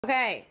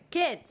Okay,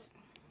 kids,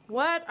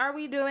 what are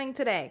we doing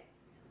today?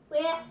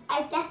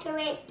 I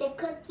decorate the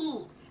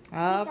cookie.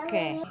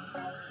 Okay.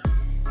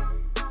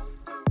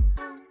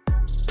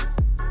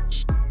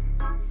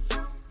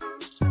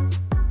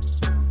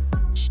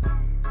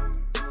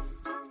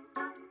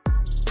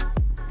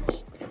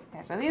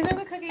 Okay, so these are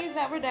the cookies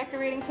that we're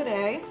decorating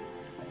today.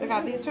 We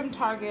got these from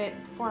Target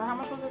for, how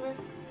much was it, babe?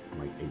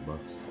 Like $8.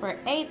 For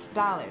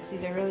 $8.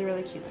 These are really,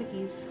 really cute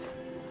cookies.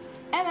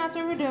 And that's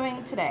what we're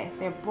doing today.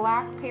 They're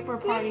Black Paper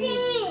Party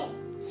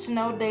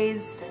Snow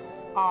Days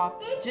Off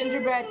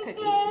gingerbread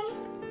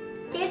cookies.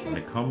 And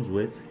it comes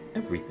with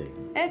everything.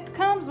 It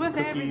comes with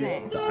Cookies,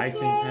 everything. the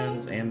icing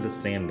pens, and the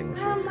sanding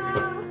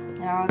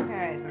machine.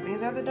 Okay, so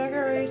these are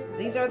the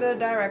these are the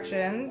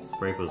directions.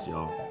 Break us,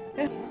 y'all.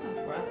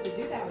 For us to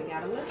do that, we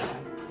gotta listen.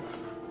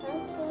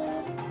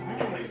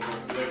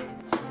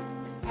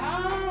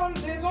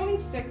 There's only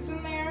 6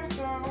 in there,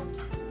 so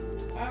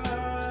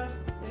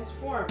there's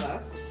 4 of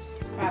us.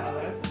 5 of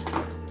us.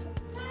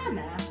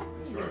 Nah.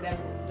 Give them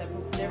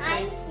their I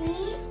place.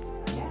 see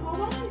Yeah,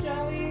 hold on,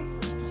 Joey.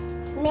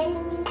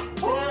 many.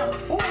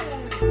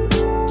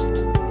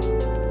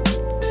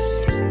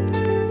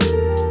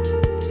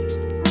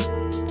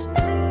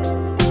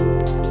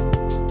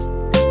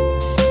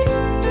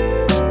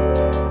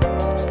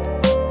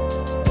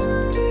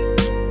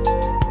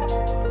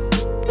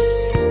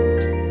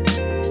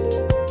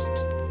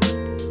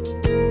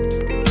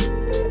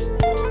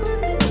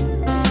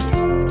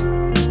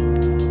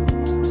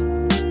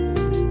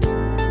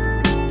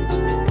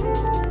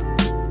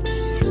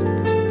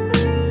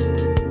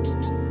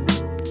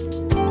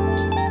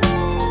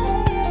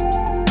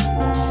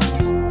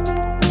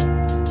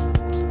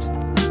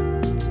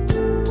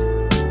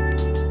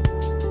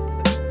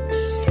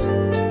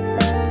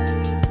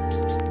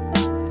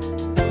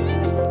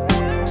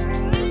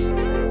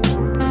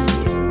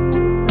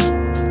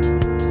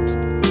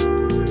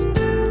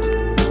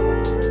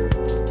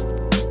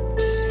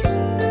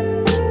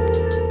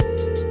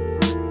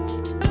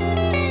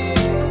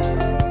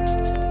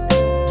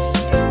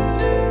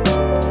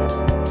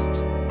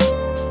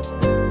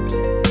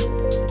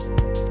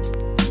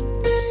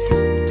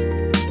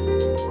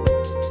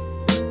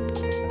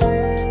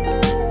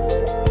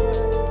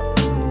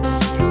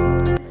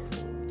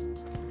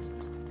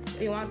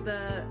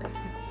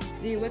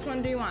 Which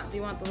one do you want? Do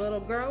you want the little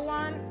girl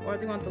one or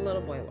do you want the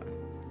little boy one?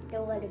 The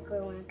little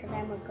girl one, because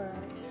I'm a girl.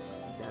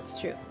 That's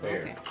true.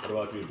 Fair. Okay. What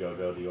about you,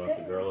 JoJo? Do you want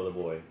the girl or the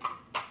boy?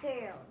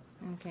 Girl.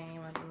 Okay, you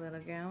want the little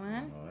girl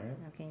one? Alright.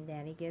 Okay,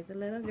 Daddy gives the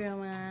little girl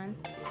one.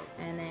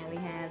 And then we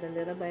have the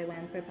little boy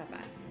one for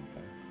Papa's.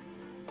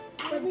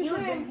 But We you're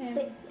can bring him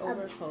a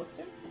over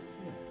closer.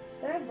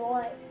 you're a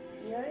boy.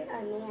 You're a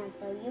man,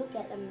 so you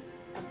get a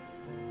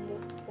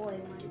boy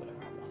one.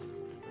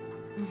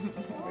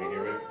 Are you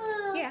here, Rick?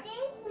 Yeah.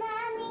 Thanks,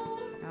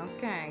 Mommy.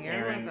 Okay, you're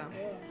Aaron.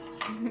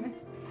 welcome.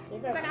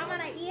 But I'm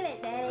gonna eat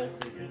it, Daddy.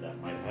 I figured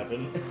that might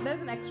happen.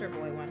 There's an extra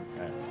boy one.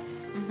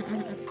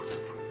 Alright.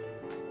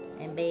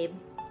 And babe.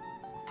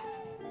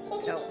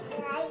 Oh.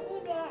 I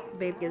eat it.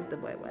 Babe gives the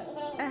boy one.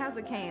 It has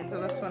a cane,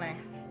 so that's funny.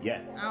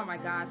 Yes. Oh my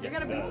gosh, you're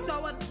Yes, gonna be it does.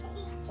 so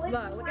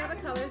look at the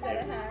colors that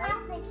it has.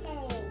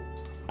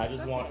 I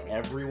just want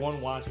everyone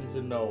watching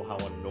to know how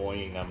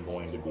annoying I'm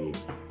going to be.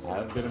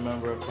 I've been a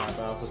member of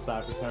Kappa Alpha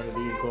Psi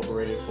Fraternity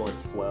Incorporated for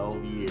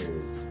 12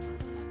 years.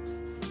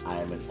 I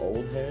am an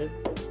old head,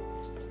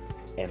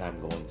 and I'm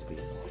going to be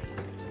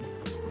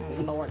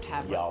annoying. Lord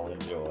have mercy. Y'all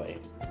enjoy.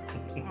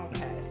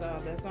 Okay, so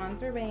this one's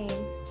for Babe.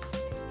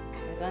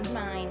 This one's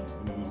mine.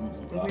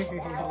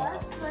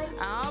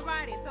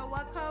 Alrighty, so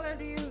what color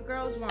do you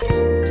girls want?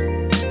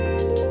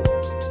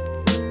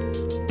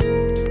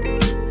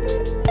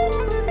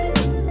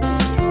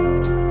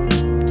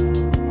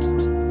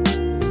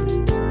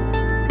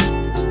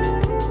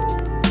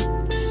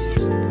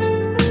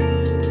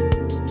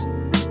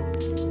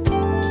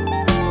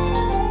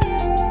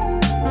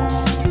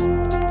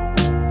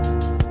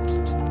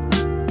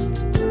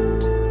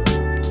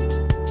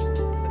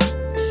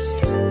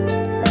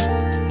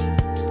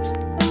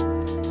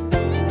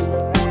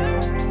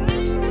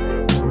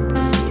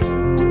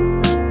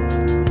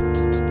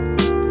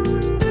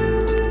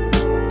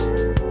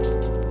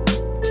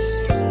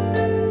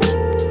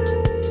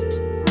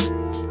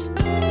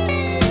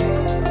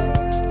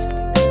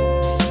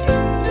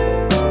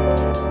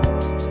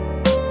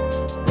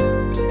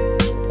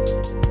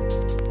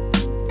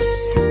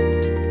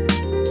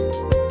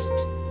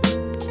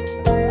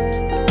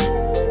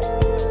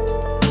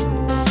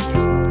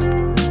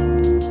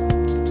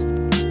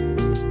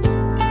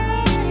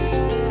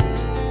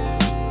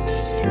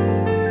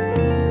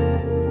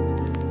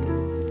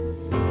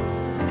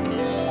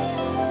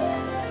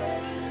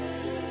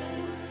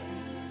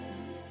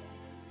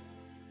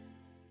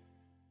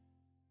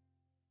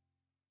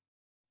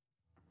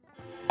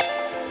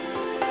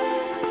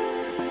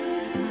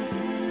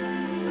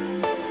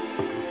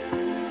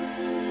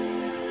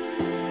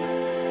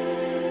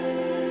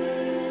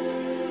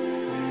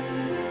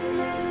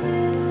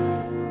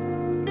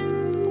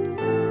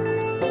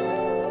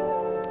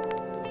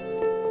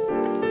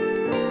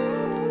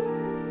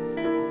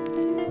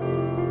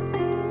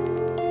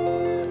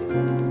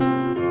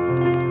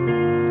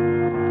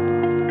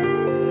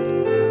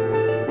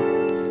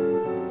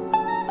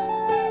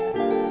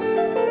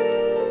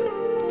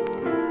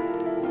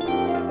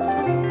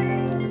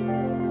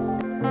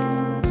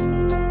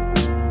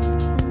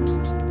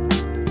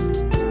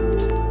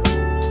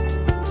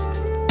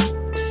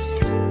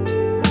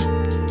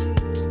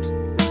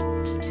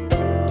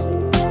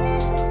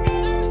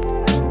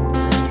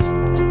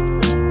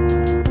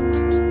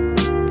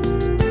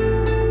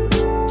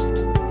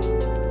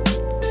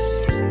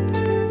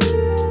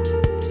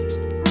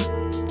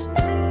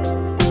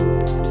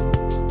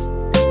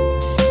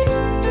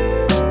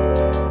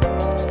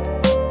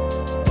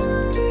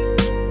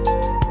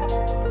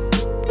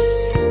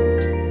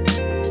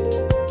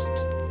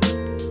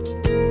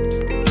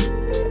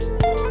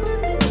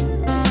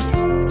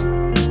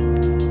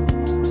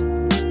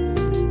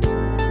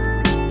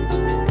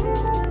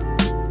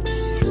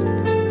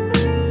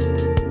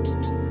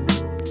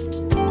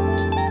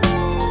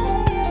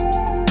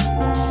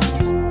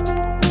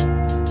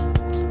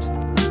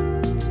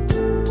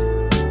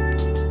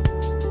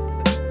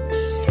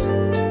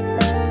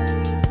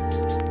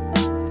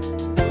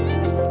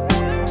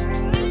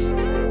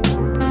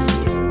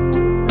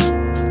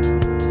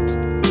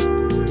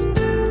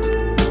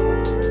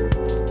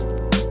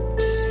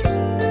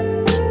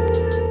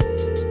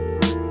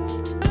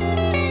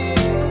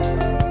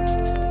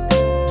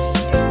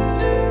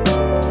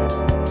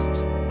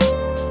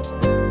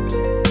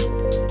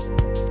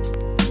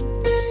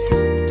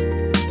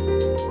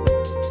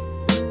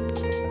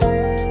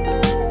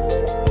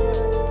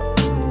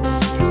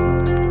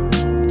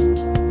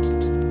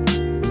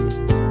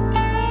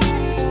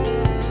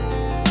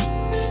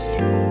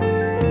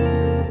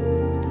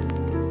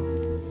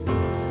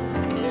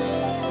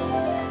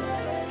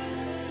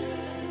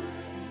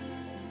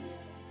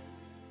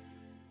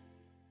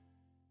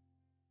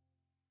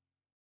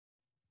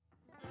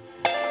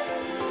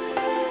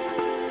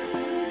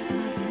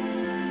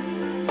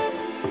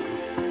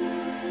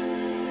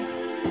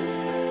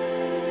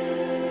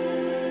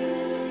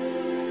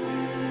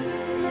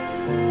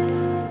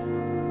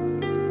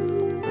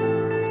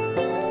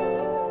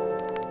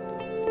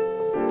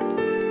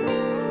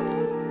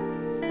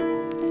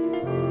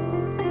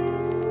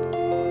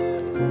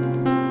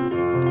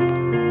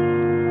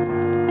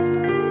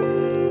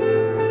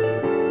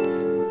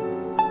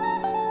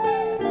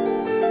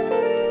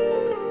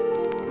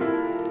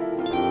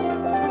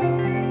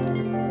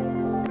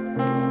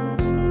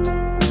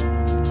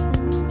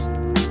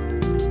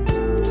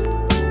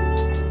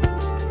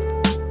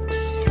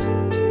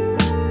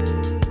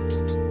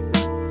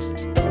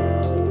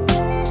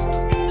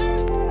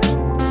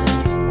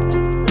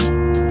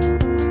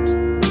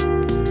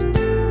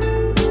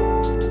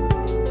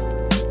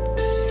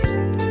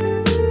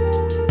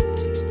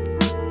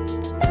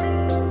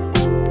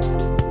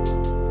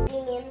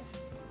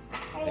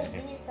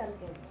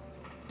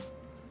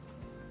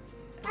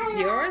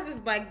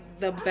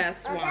 the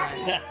best one.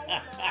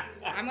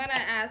 I'm gonna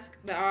ask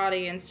the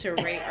audience to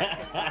rate our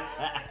cookies.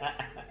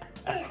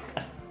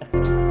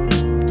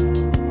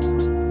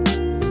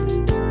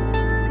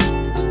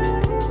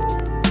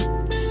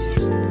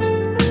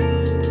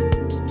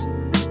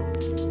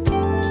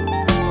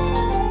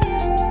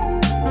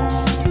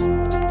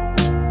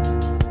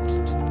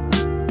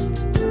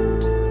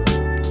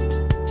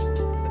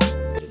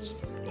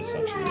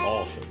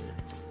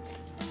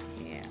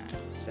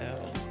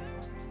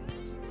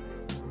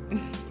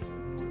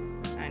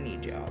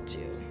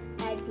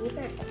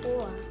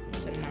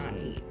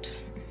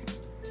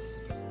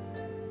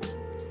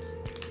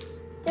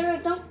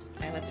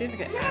 Let's see if we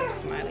can add a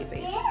smiley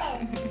face.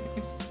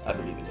 I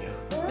believe in you.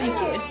 Thank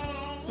you.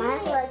 Mine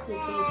looks like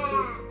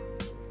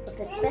but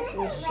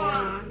especially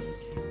strong.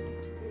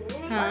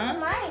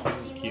 Huh?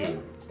 This is cute.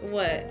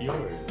 What?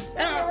 Yours. Oh,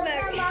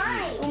 that's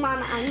Mine. Oh,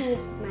 Mama, I need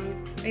smile.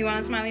 You want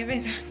a smiley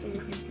face?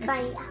 Can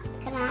I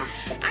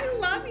I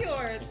love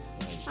yours.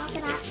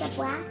 can I have the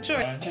black?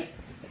 Sure.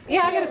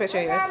 Yeah, I'll get a picture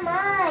of yours.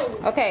 Mine.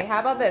 Okay,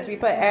 how about this? We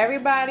put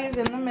everybody's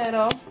in the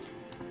middle.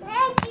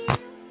 Thank you.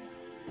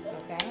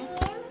 Okay.